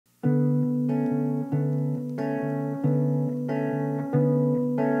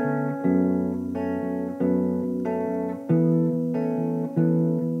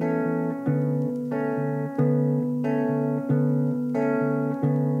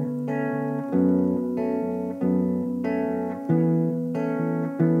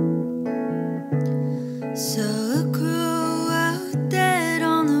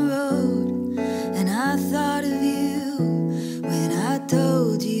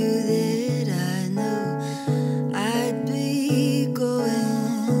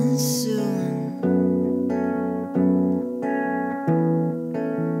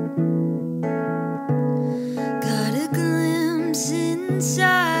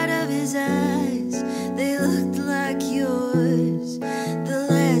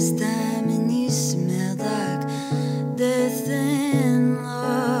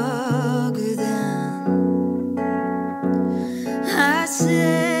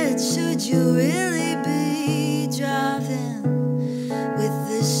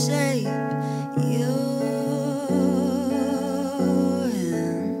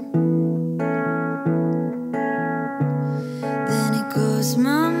crossed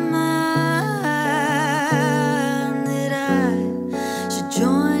my mind that I should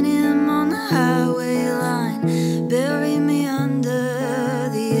join him on the highway line, bury me under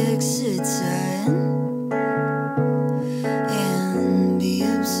the exit sign, and be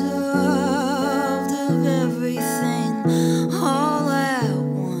absolved of everything all at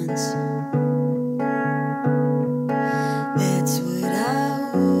once. That's what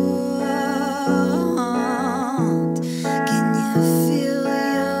I want. Can you feel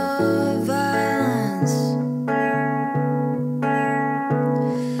your violence?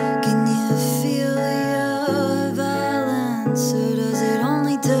 Can you feel your violence? Or does it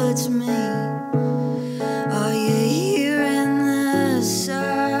only touch me? Are you hearing the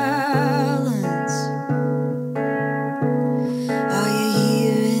silence? Are you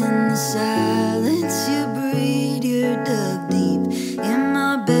hearing the silence? You breathe, you're dug deep in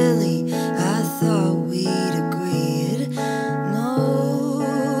my belly. I thought we'd agreed.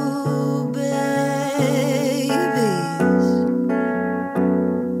 No babies.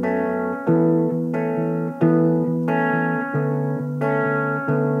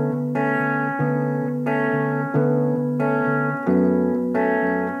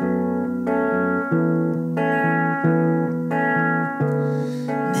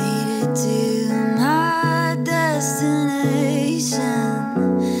 Made it to my destination,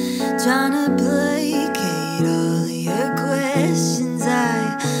 trying to placate all of your questions.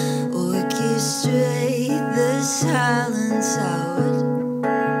 I orchestrate the silence out.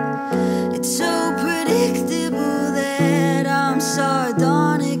 It's so predictable that I'm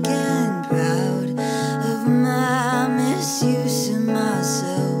sardonic and proud of my misuse of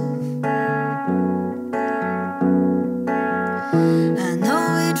myself. I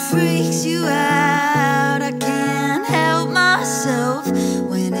know it freaks you out. I can't help myself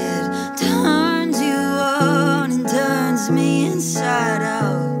when it turns you on and turns me inside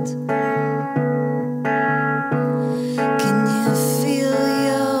out. Can you feel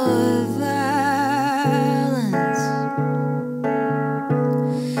your violence?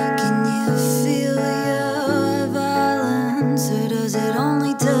 Can you feel your violence? Or does it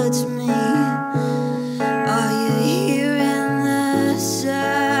only touch me? Are you hearing the silence?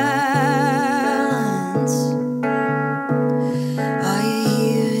 Are you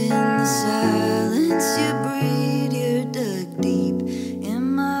hearing the silence? You breathe, you're dug deep in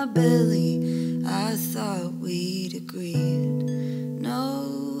my belly. I thought we'd agreed.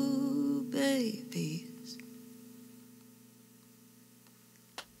 No babies.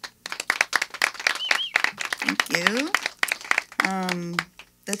 Thank you.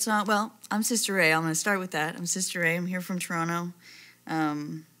 That's not, well, I'm Sister Ray. I'm going to start with that. I'm Sister Ray. I'm here from Toronto.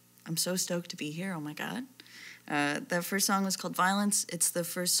 I'm so stoked to be here. Oh, my God. That first song was called Violence. It's the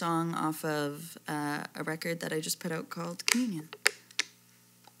first song off of a record that I just put out called Communion.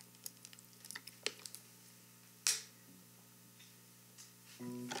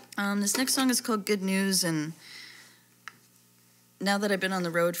 This next song is called Good News, and now that I've been on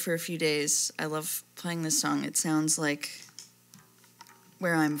the road for a few days, I love playing this song. It sounds like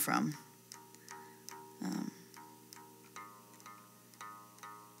where I'm from.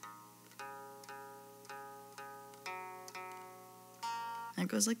 And it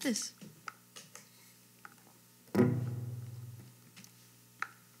goes like this.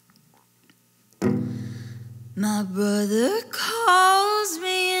 My brother calls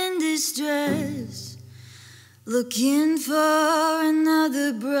me in distress, looking for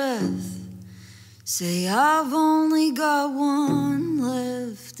another breath. Say I've only got one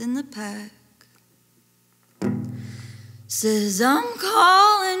left in the pack. Says I'm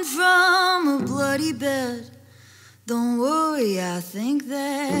calling from a bloody bed. Don't worry, I think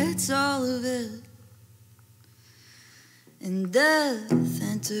that's all of it. And death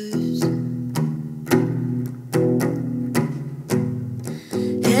enters.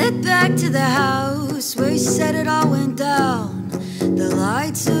 Head back to the house where he said it all went down. The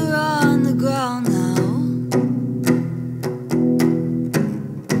lights are on the ground now.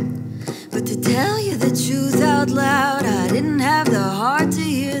 But to tell you the truth out loud, I didn't have the heart to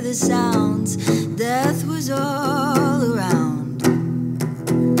hear the sounds. Death was all around.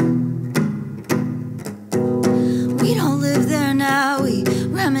 We don't live there now. We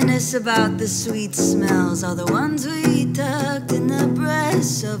reminisce about the sweet smells, all the ones we tucked in the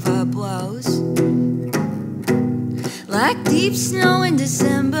breasts of our blouse. Like deep snow in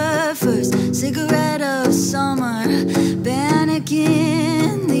December, first cigarette of summer, bannock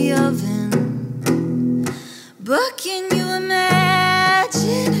in the oven. But can you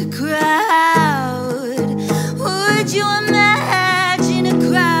imagine a crowd? Would you imagine a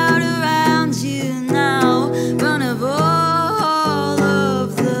crowd around you now? Run of all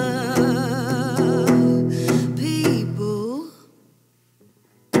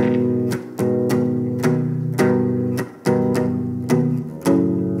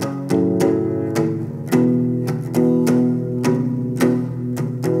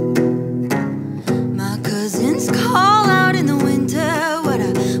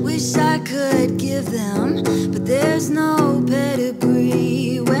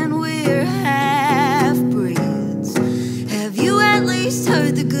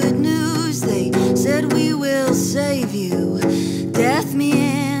the good news. They said we will save you. Death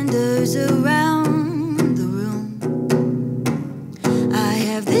meanders around the room. I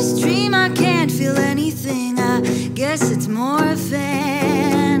have this dream, I can't feel anything. I guess it's more a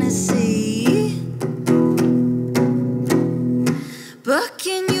fantasy. But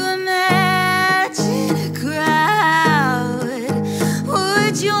can you imagine a crowd?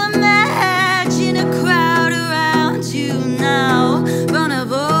 Would you imagine a crowd around you now? Front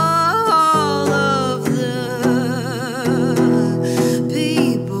of all of the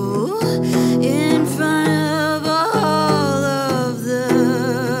people, in front of all of the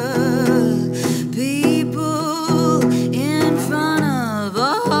people, in front of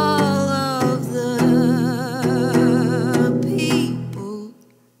all of the people.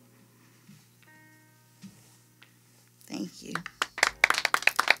 Thank you.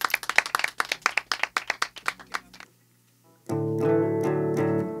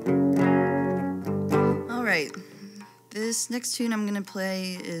 All right, this next tune I'm gonna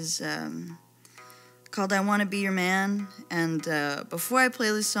play is called "I Want to Be Your Man." And before I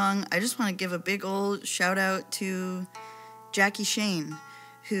play this song, I just want to give a big old shout out to Jackie Shane,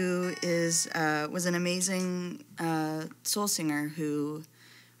 who was an amazing soul singer who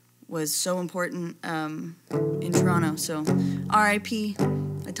was so important in Toronto. So R.I.P.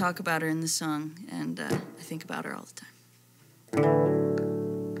 I talk about her in this song, and I think about her all the time.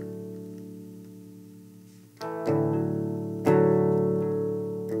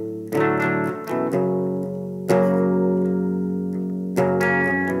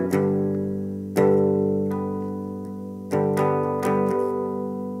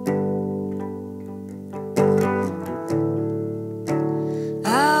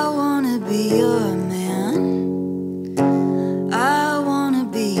 I wanna be your man. I wanna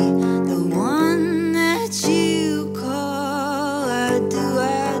be the one that you call. I do,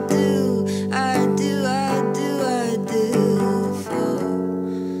 I do, I do, I do, I do for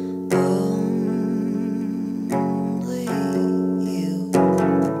only you.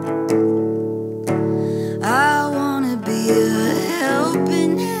 I wanna be a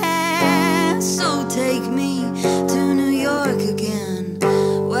helping hand, so take me to New York again.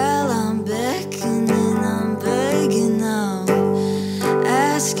 Well, I'm beckoning, I'm begging out,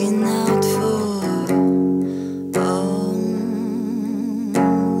 asking out for only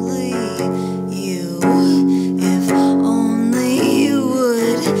you. If only you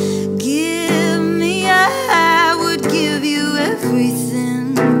would give me, I would give you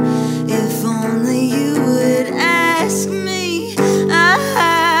everything. If only you would ask me,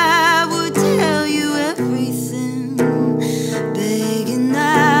 I would tell you everything. Begging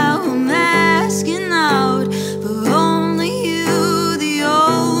now, I'm asking out for only you, the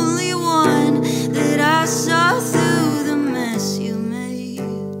only one that I saw through the mess you made.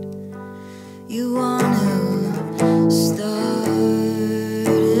 You wanna start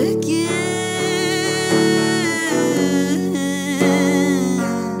again.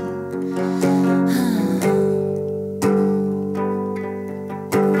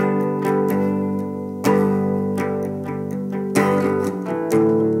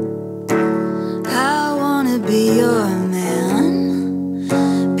 I wanna be your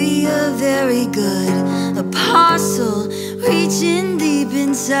man, be a very good apostle, reaching deep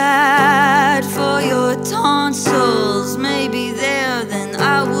inside for your tonsils. Maybe there then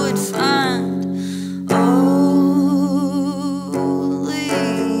I would find only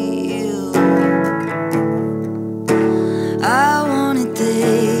you. I wanna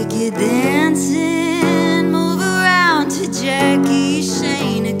take you dancing, move around to Jackie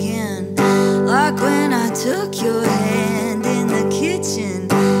Shane again, like when I took your hand in the kitchen.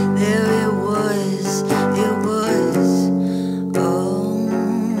 There it was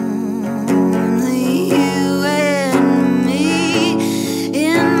only you and me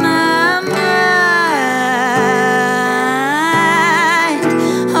in my mind.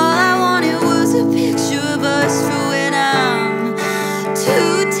 All I wanted was a picture of us for when I'm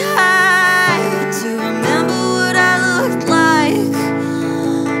too tired to remember what I looked like.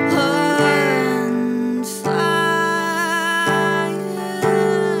 On fire,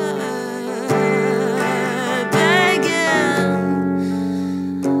 begging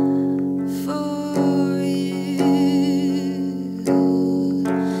for you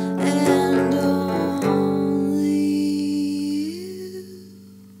and only you.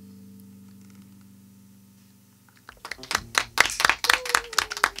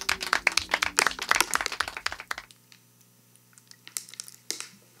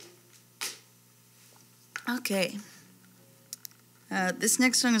 Okay. This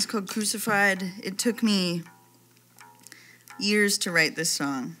next song is called Crucified. It took me years to write this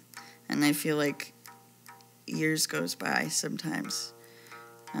song, and I feel like years goes by sometimes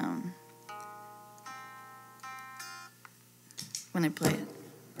when I play it.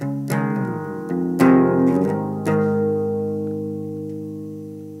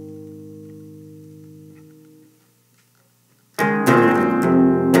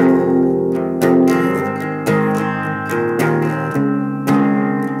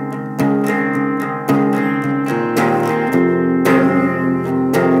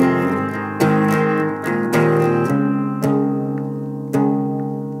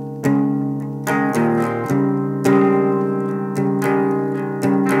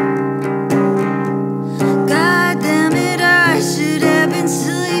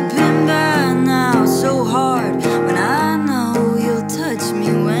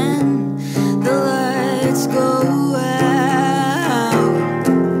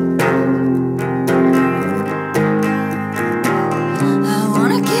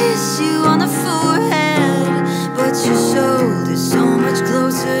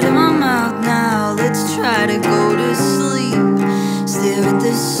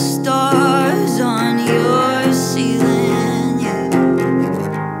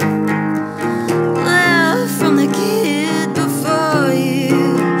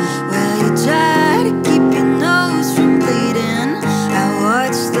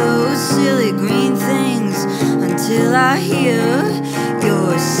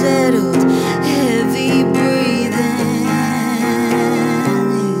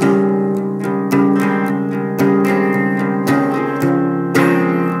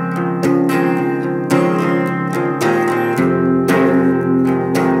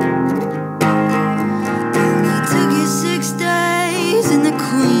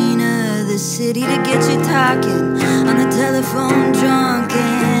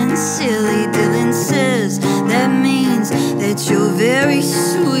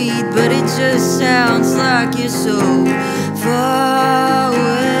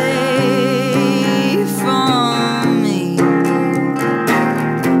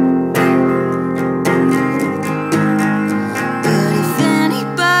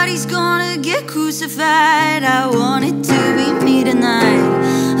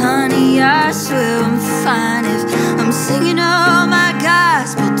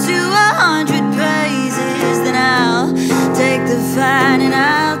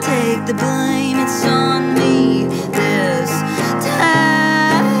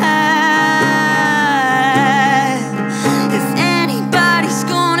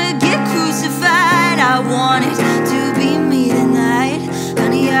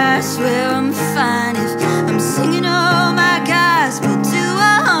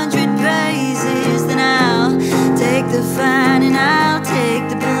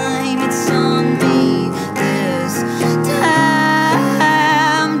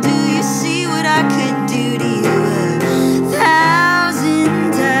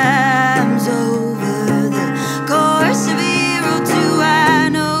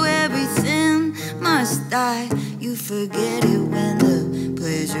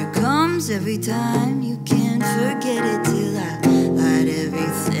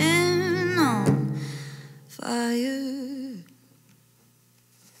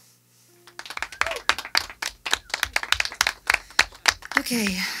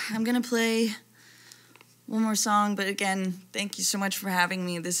 Okay, I'm gonna play one more song, but again, thank you so much for having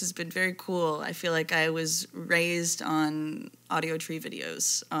me. This has been very cool. I feel like I was raised on Audiotree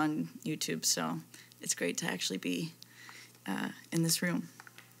videos on YouTube, so it's great to actually be in this room.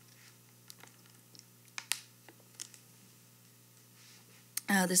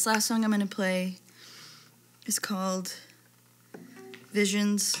 This last song I'm gonna play is called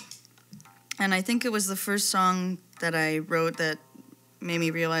Visions, and I think it was the first song that I wrote that made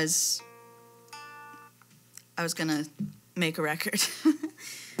me realize I was gonna make a record.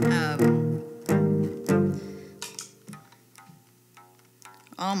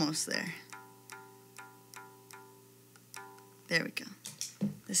 Almost there. There we go.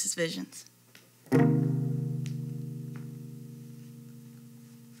 This is Visions.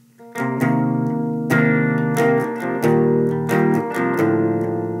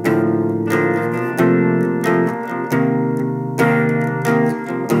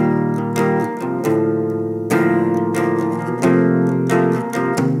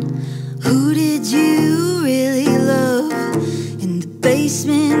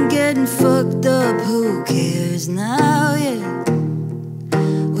 Getting fucked up, who cares now, yeah,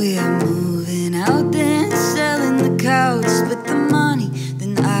 we are moving.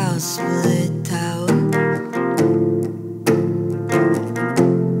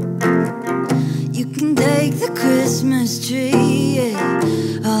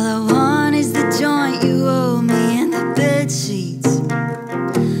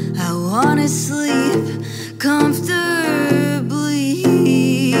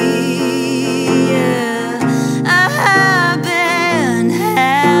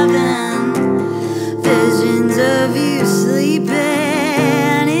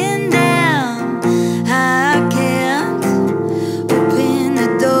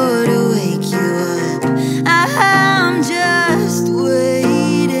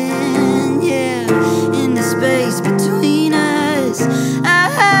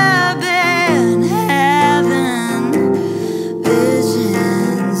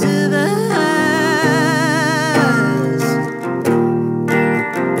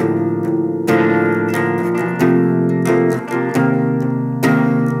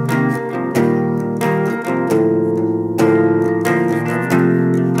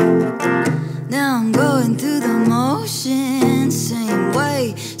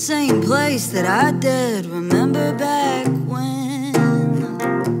 same place that I did. Remember back when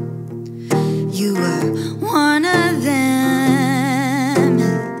you were one of them.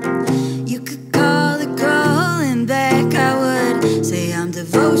 You could call it crawling back. I would say I'm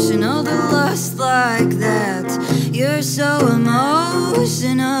devotional to lust like that. You're so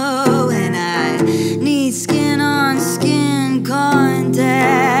emotional, and I need skin on skin contact.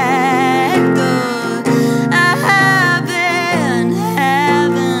 Oh, I have been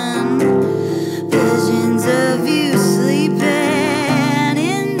having visions of you sleeping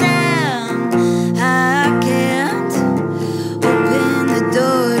in them. I can't open the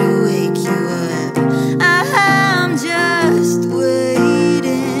door to wake you up. I'm just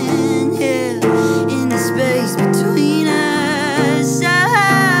waiting here in the space between us.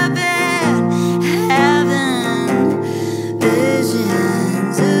 I've been having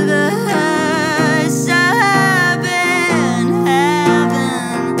visions of us. I've been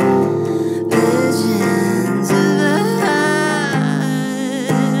having visions of us.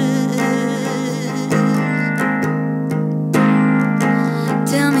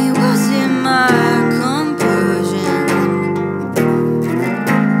 Tell me, was it my composure?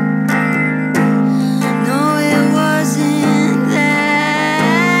 No, it wasn't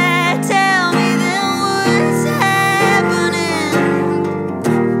that. Tell me then what's happening.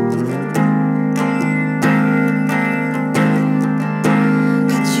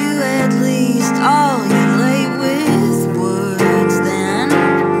 Could you at least all you lay with words then?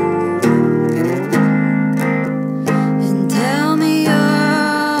 And tell me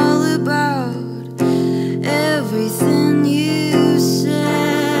all about everything you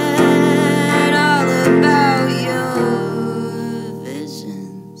said, all about your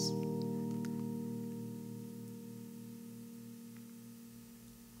visions.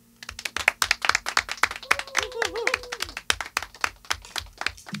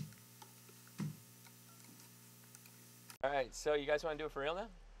 All right, so you guys want to do it for real now?